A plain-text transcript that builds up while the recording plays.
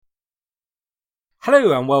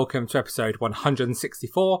Hello and welcome to episode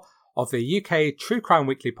 164 of the UK True Crime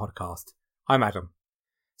Weekly podcast. I'm Adam.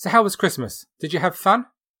 So how was Christmas? Did you have fun?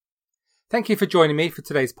 Thank you for joining me for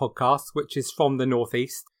today's podcast, which is from the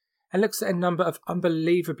Northeast and looks at a number of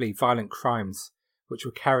unbelievably violent crimes which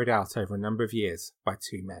were carried out over a number of years by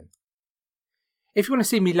two men. If you want to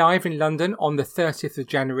see me live in London on the 30th of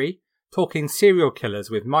January, talking serial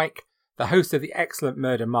killers with Mike, the host of the excellent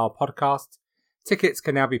Murder Mile podcast, tickets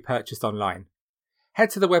can now be purchased online. Head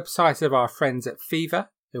to the website of our friends at Fever,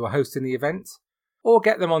 who are hosting the event, or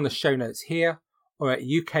get them on the show notes here or at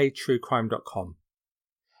uktruecrime.com.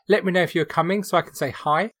 Let me know if you're coming so I can say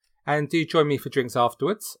hi, and do join me for drinks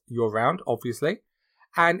afterwards. You're around, obviously.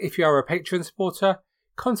 And if you are a Patreon supporter,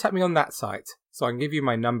 contact me on that site so I can give you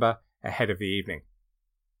my number ahead of the evening.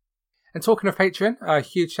 And talking of Patreon, a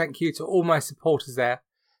huge thank you to all my supporters there,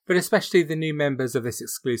 but especially the new members of this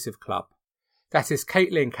exclusive club. That is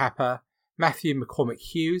Caitlin Capper, Matthew McCormick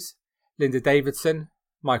Hughes, Linda Davidson,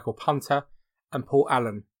 Michael Punter and Paul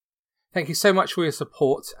Allen. Thank you so much for your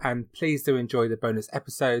support and please do enjoy the bonus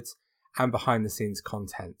episodes and behind the scenes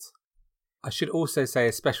content. I should also say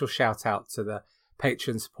a special shout out to the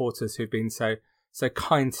Patreon supporters who've been so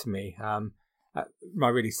kind to me. My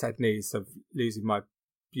really sad news of losing my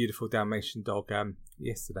beautiful Dalmatian dog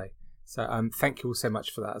yesterday. So thank you all so much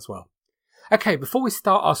for that as well. Okay, before we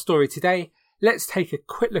start our story today, let's take a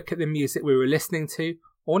quick look at the music we were listening to,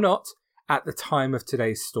 or not, at the time of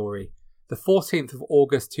today's story, the 14th of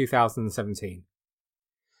August 2017.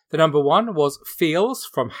 The number one was Feels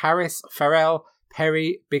from Harris, Pharrell,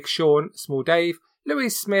 Perry, Big Sean, Small Dave,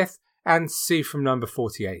 Louis Smith and Sue from number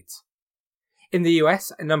 48. In the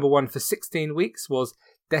US, number one for 16 weeks was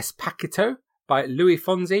Despacito by Louis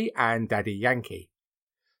Fonsi and Daddy Yankee.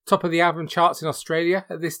 Top of the album charts in Australia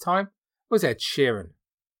at this time was Ed Sheeran.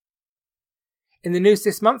 In the news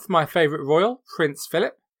this month, my favourite royal, Prince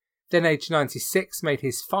Philip, then aged 96, made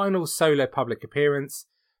his final solo public appearance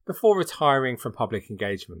before retiring from public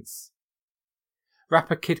engagements.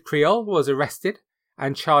 Rapper Kid Creole was arrested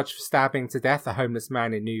and charged for stabbing to death a homeless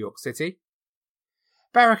man in New York City.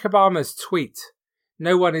 Barack Obama's tweet,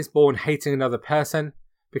 "No one is born hating another person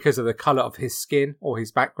because of the colour of his skin or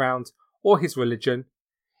his background or his religion,"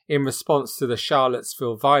 in response to the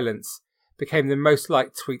Charlottesville violence, became the most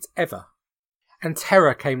liked tweet ever. And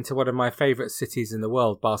terror came to one of my favourite cities in the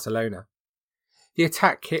world, Barcelona. The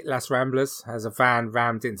attack hit Las Ramblas as a van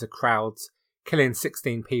rammed into crowds, killing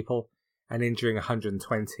 16 people and injuring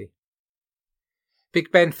 120.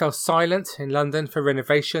 Big Ben fell silent in London for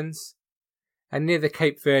renovations, and near the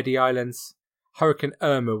Cape Verde Islands, Hurricane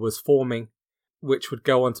Irma was forming, which would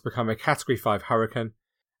go on to become a Category 5 hurricane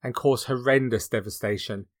and cause horrendous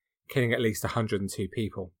devastation, killing at least 102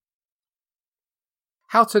 people.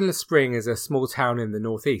 Houghton-le-Spring is a small town in the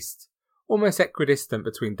northeast, almost equidistant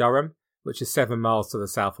between Durham, which is 7 miles to the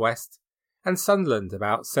southwest, and Sunderland,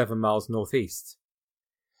 about 7 miles northeast.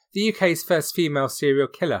 The UK's first female serial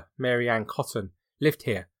killer, Mary Ann Cotton, lived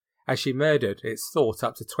here, as she murdered, it's thought,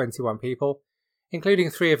 up to 21 people, including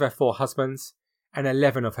 3 of her 4 husbands and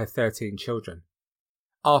 11 of her 13 children.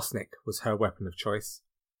 Arsenic was her weapon of choice.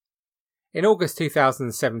 In August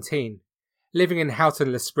 2017, living in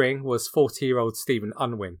Houghton-le-Spring was 40-year-old Stephen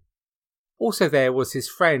Unwin. Also there was his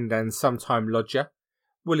friend and sometime lodger,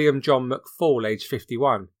 William John McFall, aged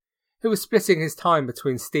 51, who was splitting his time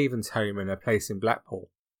between Stephen's home and a place in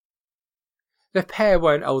Blackpool. The pair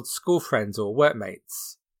weren't old school friends or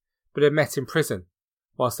workmates, but had met in prison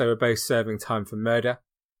whilst they were both serving time for murder,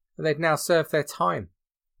 and they'd now served their time.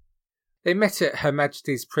 They met at Her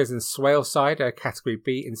Majesty's Prison Swaleside, a Category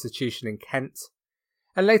B institution in Kent,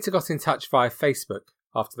 and later got in touch via Facebook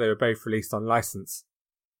after they were both released on licence.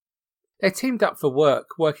 They teamed up for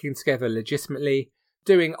work, working together legitimately,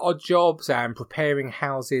 doing odd jobs and preparing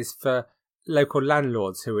houses for local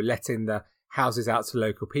landlords who were letting the houses out to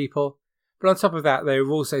local people. But on top of that, they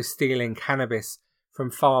were also stealing cannabis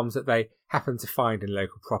from farms that they happened to find in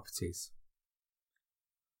local properties.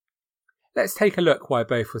 Let's take a look why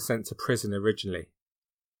both were sent to prison originally.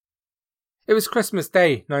 It was Christmas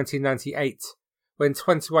Day 1998 when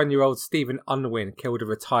 21-year-old Stephen Unwin killed a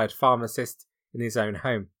retired pharmacist in his own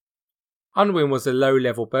home. Unwin was a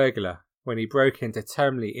low-level burglar when he broke into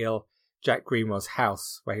terminally ill Jack Greenwell's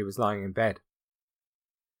house where he was lying in bed.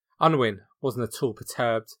 Unwin wasn't at all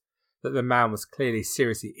perturbed that the man was clearly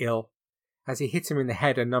seriously ill, as he hit him in the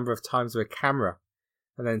head a number of times with a camera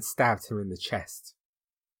and then stabbed him in the chest.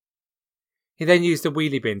 He then used a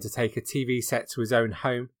wheelie bin to take a TV set to his own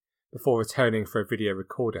home before returning for a video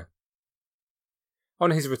recorder. On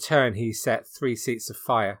his return, he set 3 seats of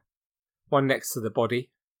fire, one next to the body,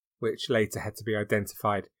 which later had to be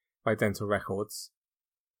identified by dental records,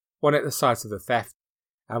 one at the site of the theft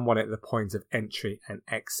and one at the point of entry and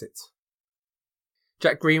exit.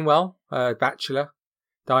 Jack Greenwell, a bachelor,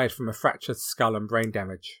 died from a fractured skull and brain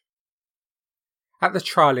damage. At the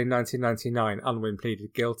trial in 1999, Unwin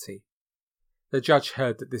pleaded guilty. The judge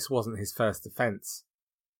heard that this wasn't his first offence.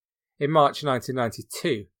 In March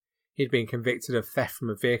 1992, he'd been convicted of theft from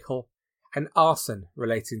a vehicle and arson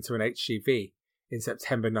relating to an HGV in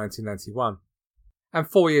September 1991. And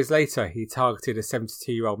 4 years later, he targeted a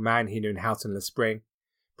 72-year-old man he knew in Houghton-le-Spring,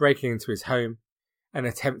 breaking into his home and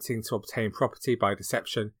attempting to obtain property by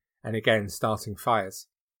deception and again starting fires.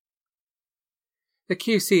 The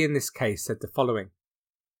QC in this case said the following.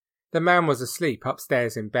 The man was asleep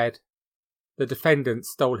upstairs in bed. The defendant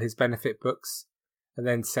stole his benefit books and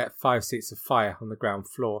then set 5 seats of fire on the ground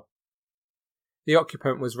floor. The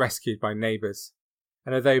occupant was rescued by neighbours,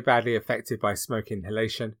 and although badly affected by smoke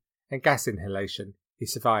inhalation and gas inhalation, he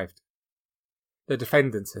survived. The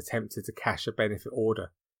defendant attempted to cash a benefit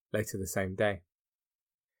order later the same day.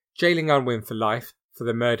 Jailing Unwin for life for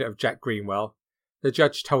the murder of Jack Greenwell, the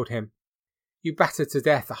judge told him, "You battered to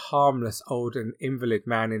death a harmless old and invalid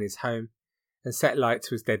man in his home and set light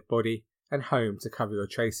to his dead body and home to cover your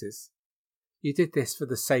traces. You did this for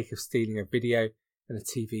the sake of stealing a video and a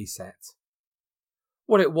TV set.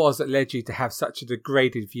 What it was that led you to have such a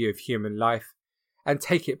degraded view of human life and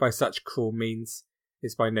take it by such cruel means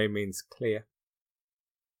is by no means clear."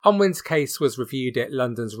 Unwin's case was reviewed at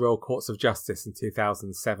London's Royal Courts of Justice in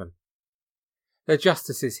 2007. The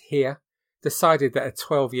justices here decided that a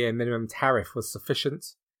 12-year minimum tariff was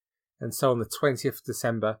sufficient, and so on the 20th of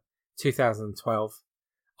December 2012,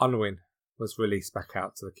 Unwin was released back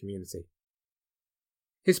out to the community.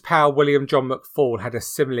 His pal William John McFall had a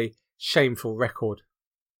similarly shameful record.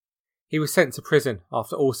 He was sent to prison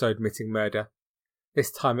after also admitting murder, this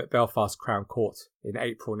time at Belfast Crown Court in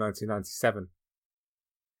April 1997.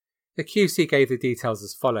 The QC gave the details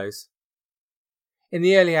as follows. In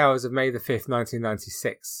the early hours of May 5,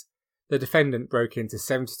 1996, the defendant broke into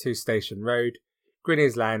 72 Station Road,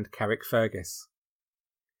 Grinners Land, Carrickfergus.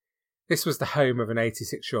 This was the home of an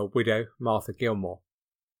 86-year-old widow, Martha Gilmore.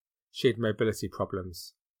 She had mobility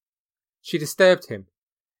problems. She disturbed him,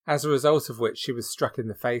 as a result of which she was struck in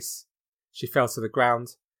the face, she fell to the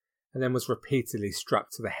ground, and then was repeatedly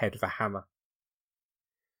struck to the head with a hammer.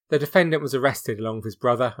 The defendant was arrested along with his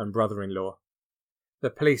brother and brother-in-law. The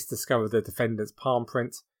police discovered the defendant's palm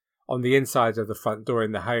print on the inside of the front door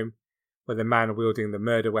in the home, where the man wielding the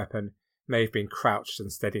murder weapon may have been crouched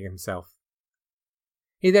and steadying himself.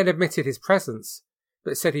 He then admitted his presence,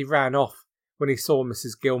 but said he ran off when he saw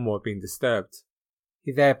Mrs. Gilmore being disturbed.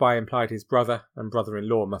 He thereby implied his brother and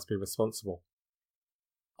brother-in-law must be responsible.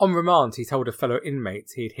 On remand, he told a fellow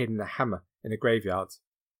inmate he had hidden a hammer in a graveyard.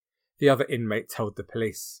 The other inmate told the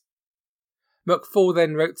police. McFall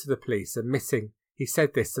then wrote to the police admitting he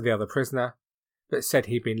said this to the other prisoner, but said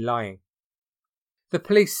he'd been lying. The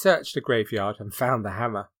police searched the graveyard and found the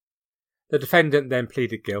hammer. The defendant then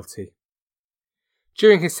pleaded guilty.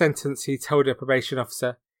 During his sentence, he told a probation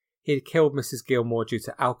officer he had killed Mrs. Gilmore due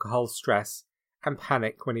to alcohol, stress and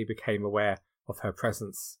panic when he became aware of her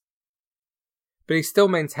presence. But he still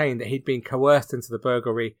maintained that he'd been coerced into the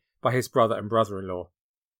burglary by his brother and brother-in-law.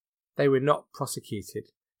 They were not prosecuted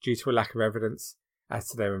due to a lack of evidence as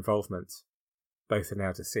to their involvement. Both are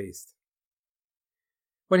now deceased.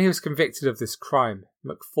 When he was convicted of this crime,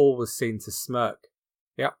 McFall was seen to smirk.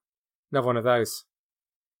 Yep, another one of those.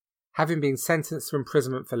 Having been sentenced to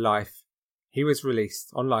imprisonment for life, he was released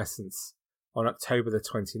on licence on October the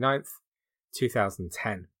 29th,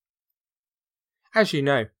 2010. As you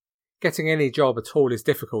know, getting any job at all is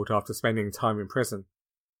difficult after spending time in prison.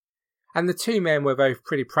 And the two men were both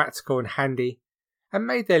pretty practical and handy and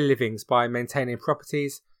made their livings by maintaining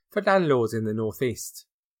properties for landlords in the northeast.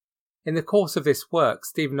 In the course of this work,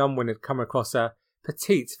 Stephen Unwin had come across a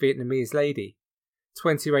petite Vietnamese lady,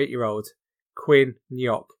 28-year-old Quinn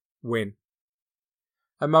Ngoc Win.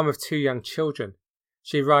 A mum of 2 young children,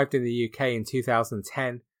 she arrived in the UK in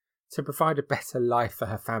 2010 to provide a better life for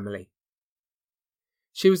her family.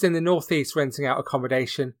 She was in the northeast renting out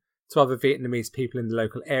accommodation to other Vietnamese people in the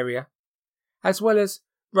local area, as well as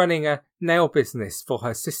running a nail business for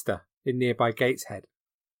her sister in nearby Gateshead.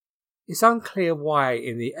 It's unclear why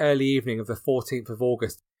in the early evening of the 14th of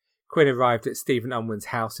August Quinn arrived at Stephen Unwin's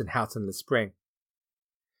house in Houghton-le-Spring.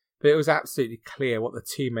 But it was absolutely clear what the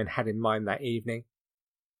two men had in mind that evening,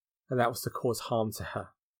 and that was to cause harm to her,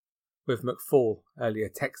 with McFall earlier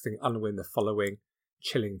texting Unwin the following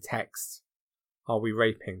chilling text: "Are we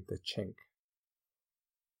raping the chink?"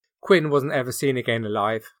 Quinn wasn't ever seen again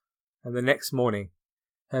alive, and the next morning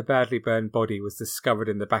Her badly burned body was discovered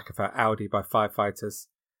in the back of her Audi by firefighters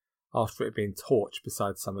after it had been torched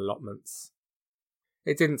beside some allotments.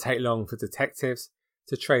 It didn't take long for detectives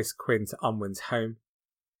to trace Quinn to Unwin's home,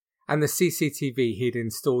 and the CCTV he'd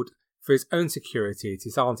installed for his own security at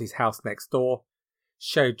his auntie's house next door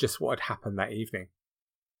showed just what had happened that evening.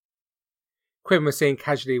 Quinn was seen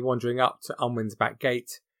casually wandering up to Unwin's back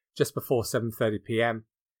gate just before 7:30 p.m,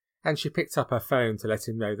 and she picked up her phone to let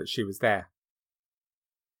him know that she was there.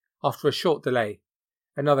 After a short delay,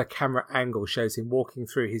 another camera angle shows him walking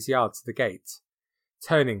through his yard to the gate,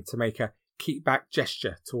 turning to make a keep back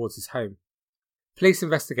gesture towards his home. Police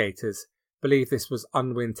investigators believe this was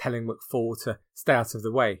Unwin telling McFall to stay out of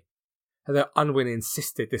the way, although Unwin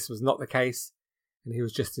insisted this was not the case and he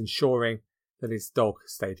was just ensuring that his dog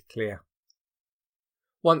stayed clear.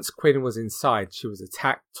 Once Quinn was inside, she was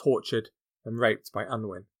attacked, tortured and raped by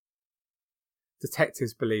Unwin.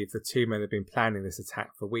 Detectives believe the two men had been planning this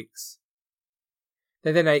attack for weeks.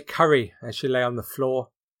 They then ate curry as she lay on the floor,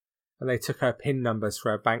 and they took her PIN numbers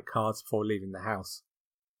for her bank cards before leaving the house.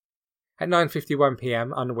 At 9:51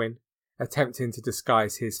 p.m, Unwin, attempting to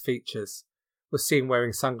disguise his features, was seen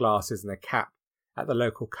wearing sunglasses and a cap at the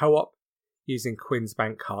local co-op, using Quinn's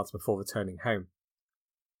bank cards before returning home.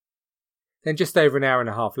 Then just over an hour and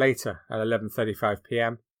a half later, at 11:35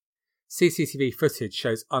 p.m, CCTV footage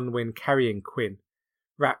shows Unwin carrying Quinn,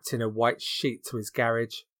 wrapped in a white sheet to his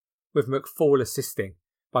garage, with McFall assisting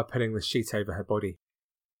by pulling the sheet over her body.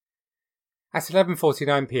 At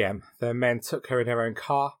 11:49 p.m, the men took her in her own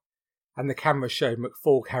car, and the camera showed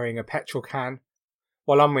McFall carrying a petrol can,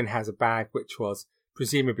 while Unwin has a bag which was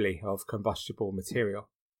presumably of combustible material.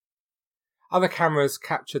 Other cameras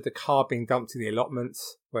captured the car being dumped in the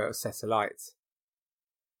allotments where it was set alight.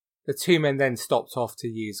 The two men then stopped off to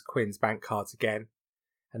use Quinn's bank cards again,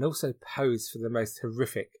 and also posed for the most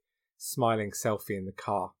horrific smiling selfie in the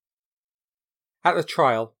car. At the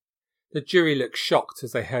trial, the jury looked shocked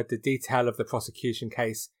as they heard the detail of the prosecution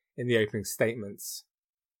case in the opening statements.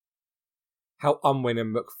 How Unwin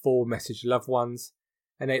and McFall messaged loved ones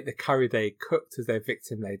and ate the curry they had cooked as their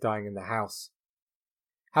victim lay dying in the house.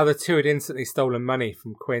 How the two had instantly stolen money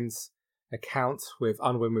from Quinn's account, with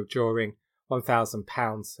Unwin withdrawing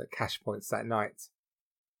 £1,000 at cash points that night.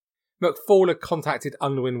 McFall had contacted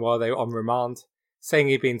Unwin while they were on remand, saying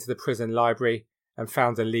he'd been to the prison library and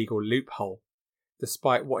found a legal loophole,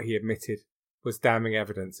 despite what he admitted was damning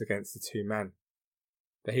evidence against the two men.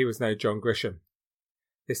 But he was no John Grisham.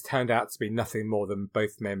 This turned out to be nothing more than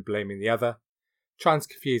both men blaming the other, trying to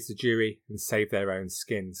confuse the jury and save their own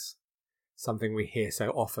skins, something we hear so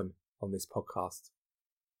often on this podcast.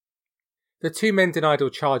 The two men denied all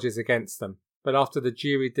charges against them, but after the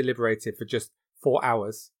jury deliberated for just 4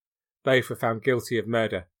 hours, both were found guilty of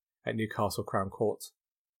murder at Newcastle Crown Court.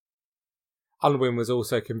 Unwin was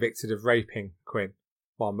also convicted of raping Quinn,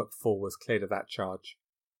 while McFall was cleared of that charge.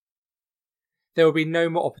 There will be no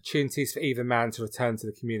more opportunities for either man to return to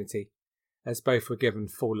the community, as both were given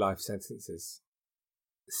full life sentences.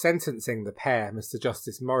 Sentencing the pair, Mr.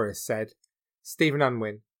 Justice Morris said, "Stephen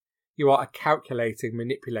Unwin, you are a calculating,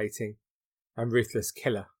 manipulating and ruthless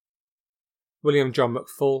killer. William John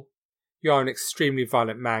McFall, you are an extremely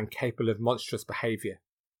violent man capable of monstrous behaviour."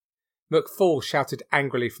 McFall shouted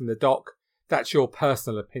angrily from the dock, "That's your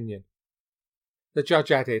personal opinion." The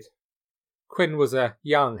judge added, "Quinn was a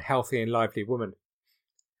young, healthy and lively woman,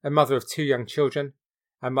 a mother of 2 young children,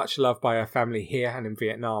 and much loved by her family here and in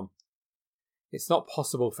Vietnam. It's not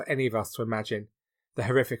possible for any of us to imagine the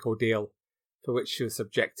horrific ordeal for which she was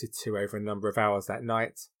subjected to over a number of hours that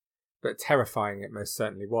night, but terrifying it most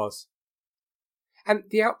certainly was." And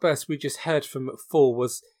the outburst we just heard from McFall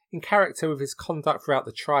was in character with his conduct throughout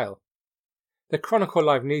the trial. The Chronicle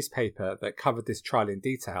Live newspaper that covered this trial in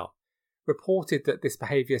detail reported that this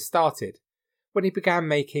behaviour started when he began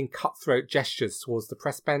making cutthroat gestures towards the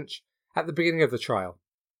press bench at the beginning of the trial.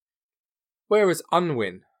 Whereas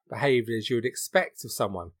Unwin behaved as you would expect of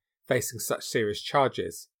someone facing such serious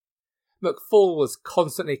charges, McFall was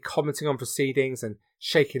constantly commenting on proceedings and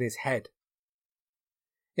shaking his head.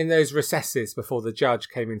 In those recesses before the judge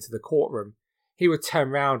came into the courtroom, he would turn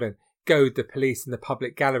round and goad the police in the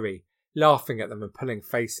public gallery, laughing at them and pulling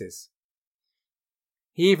faces.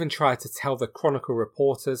 He even tried to tell the Chronicle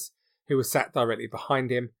reporters, who were sat directly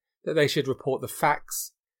behind him, that they should report the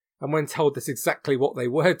facts, and when told that's exactly what they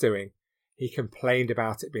were doing, he complained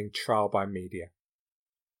about it being trialled by media.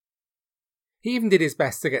 He even did his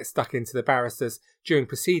best to get stuck into the barristers during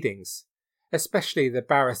proceedings, especially the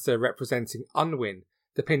barrister representing Unwin,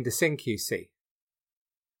 Deepinder Singh QC.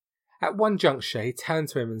 At one juncture he turned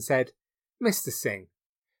to him and said, "Mr. Singh,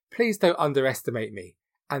 please don't underestimate me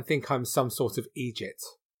and think I'm some sort of Egypt.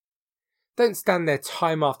 Don't stand there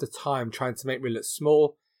time after time trying to make me look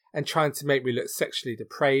small and trying to make me look sexually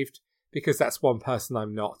depraved, because that's one person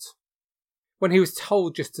I'm not. When he was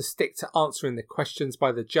told just to stick to answering the questions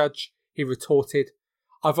by the judge, he retorted,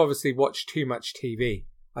 "I've obviously watched too much TV.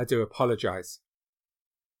 I do apologise."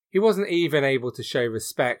 He wasn't even able to show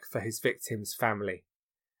respect for his victim's family.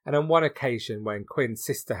 And on one occasion when Quinn's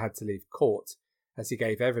sister had to leave court as he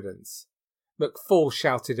gave evidence, McFall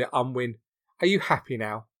shouted at Unwin, "Are you happy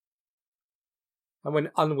now?" And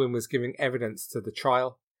when Unwin was giving evidence to the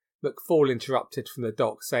trial, McFall interrupted from the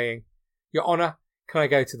dock saying, "Your Honour, can I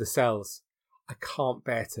go to the cells? I can't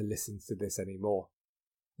bear to listen to this anymore."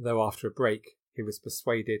 Though after a break, he was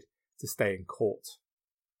persuaded to stay in court.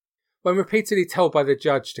 When repeatedly told by the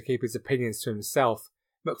judge to keep his opinions to himself,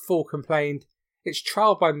 McFall complained, "It's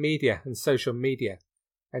trial by media and social media,"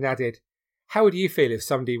 and added, "How would you feel if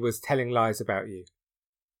somebody was telling lies about you?"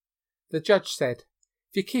 The judge said,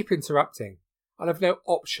 "If you keep interrupting, I'll have no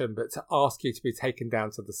option but to ask you to be taken down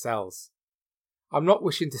to the cells. I'm not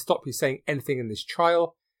wishing to stop you saying anything in this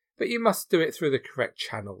trial, but you must do it through the correct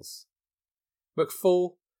channels."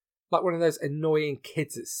 McFall, like one of those annoying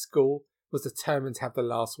kids at school, was determined to have the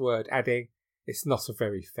last word, adding, "It's not a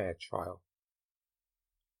very fair trial."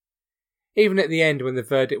 Even at the end, when the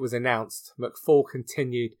verdict was announced, McFall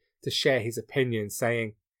continued to share his opinion,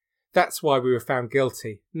 saying, "That's why we were found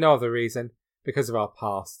guilty, no other reason, because of our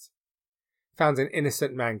past. Found an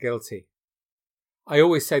innocent man guilty. I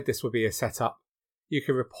always said this would be a set-up. You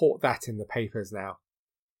can report that in the papers now.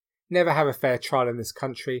 Never have a fair trial in this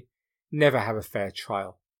country, never have a fair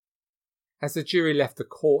trial." As the jury left the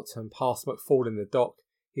court and passed McFall in the dock,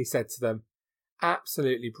 he said to them,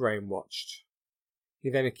 "Absolutely brainwashed." He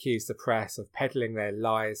then accused the press of peddling their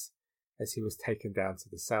lies as he was taken down to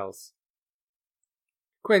the cells.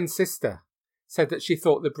 Quinn's sister said that she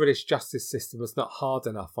thought the British justice system was not hard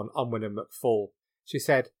enough on Unwin and McFall. She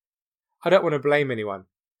said, "I don't want to blame anyone,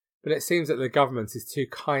 but it seems that the government is too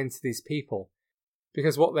kind to these people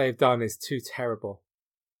because what they have done is too terrible.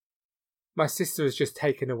 My sister is just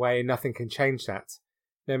taken away and nothing can change that.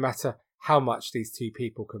 No matter how much these two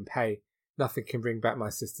people can pay, nothing can bring back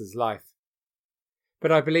my sister's life.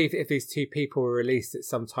 But I believe that if these two people were released at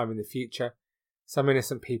some time in the future, some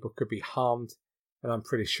innocent people could be harmed, and I'm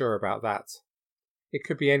pretty sure about that. It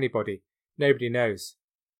could be anybody, nobody knows.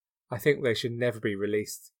 I think they should never be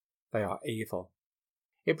released. They are evil.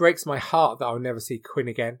 It breaks my heart that I'll never see Quinn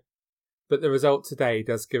again, but the result today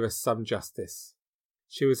does give us some justice.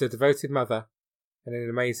 She was a devoted mother and an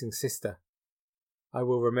amazing sister. I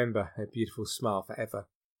will remember her beautiful smile forever."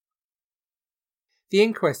 The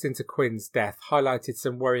inquest into Quinn's death highlighted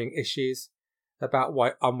some worrying issues about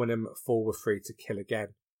why Unwin and McFall were free to kill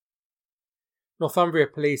again. Northumbria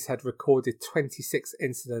police had recorded 26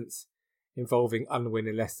 incidents involving Unwin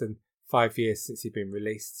in less than 5 years since he'd been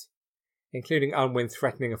released, including Unwin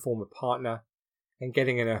threatening a former partner and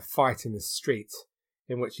getting in a fight in the street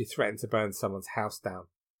in which he threatened to burn someone's house down.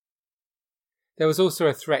 There was also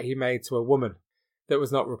a threat he made to a woman that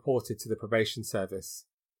was not reported to the probation service.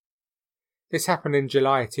 This happened in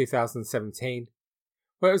July 2017,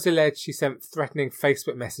 where it was alleged he sent threatening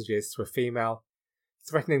Facebook messages to a female,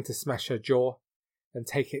 threatening to smash her jaw and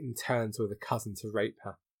take it in turns with a cousin to rape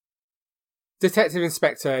her. Detective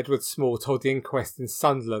Inspector Edward Small told the inquest in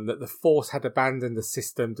Sunderland that the force had abandoned a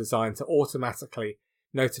system designed to automatically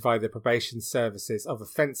notify the probation services of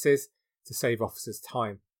offences to save officers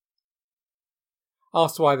time.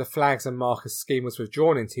 Asked why the flags and markers scheme was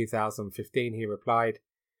withdrawn in 2015, he replied,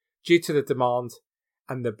 "Due to the demand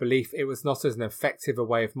and the belief it was not as an effective a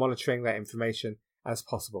way of monitoring that information as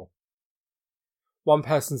possible. One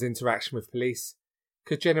person's interaction with police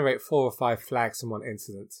could generate 4 or 5 flags in one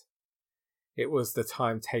incident. It was the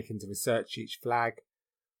time taken to research each flag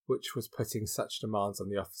which was putting such demands on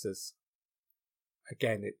the officers."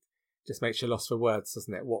 Again, it just makes you lost for words,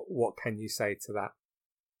 doesn't it? What can you say to that?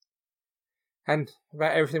 And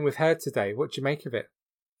about everything we've heard today, what do you make of it?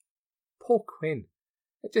 Poor Quinn.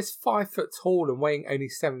 At just 5 foot tall and weighing only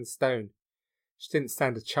 7 stone, she didn't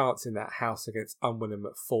stand a chance in that house against Unwin and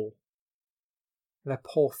McFall. And her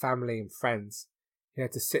poor family and friends who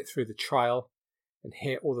had to sit through the trial and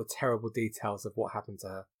hear all the terrible details of what happened to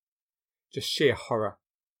her. Just sheer horror.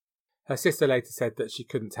 Her sister later said that she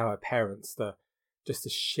couldn't tell her parents just the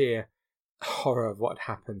sheer horror of what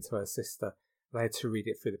happened to her sister. They had to read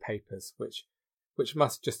it through the papers, which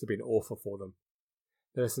must just have been awful for them.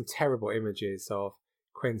 There are some terrible images of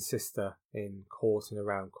Quinn's sister in court and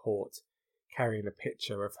around court, carrying a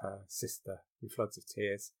picture of her sister in floods of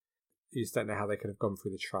tears. You just don't know how they could have gone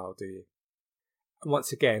through the trial, do you? And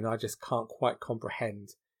once again, I just can't quite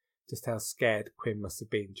comprehend just how scared Quinn must have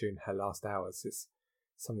been during her last hours. It's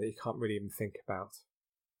something that you can't really even think about.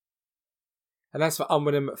 And as for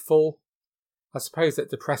Unwin at Full, I suppose that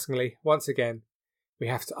depressingly, once again, we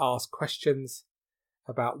have to ask questions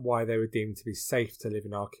about why they were deemed to be safe to live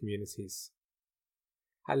in our communities.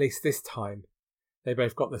 At least this time, they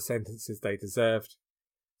both got the sentences they deserved,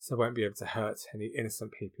 so won't be able to hurt any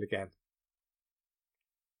innocent people again.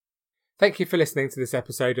 Thank you for listening to this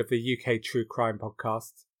episode of the UK True Crime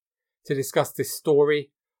Podcast. To discuss this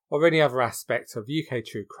story or any other aspect of UK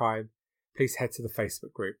True Crime, please head to the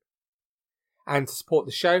Facebook group. And to support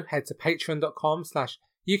the show, head to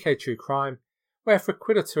patreon.com/UKTrueCrime, where for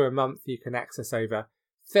 £1 or £2 a month you can access over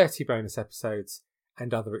 30 bonus episodes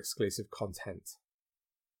and other exclusive content.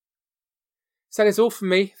 So that's all from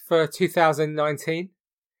me for 2019.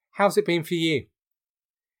 How's it been for you?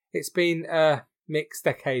 It's been a mixed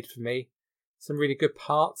decade for me. Some really good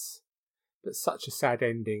parts, but such a sad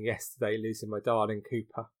ending yesterday, losing my darling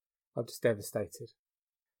Cooper. I'm just devastated.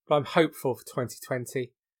 But I'm hopeful for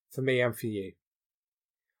 2020, for me and for you.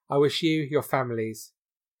 I wish you, your families,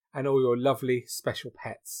 and all your lovely special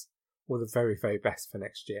pets all the very, very best for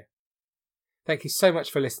next year. Thank you so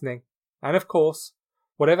much for listening. And of course,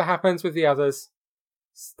 whatever happens with the others,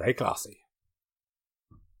 stay classy.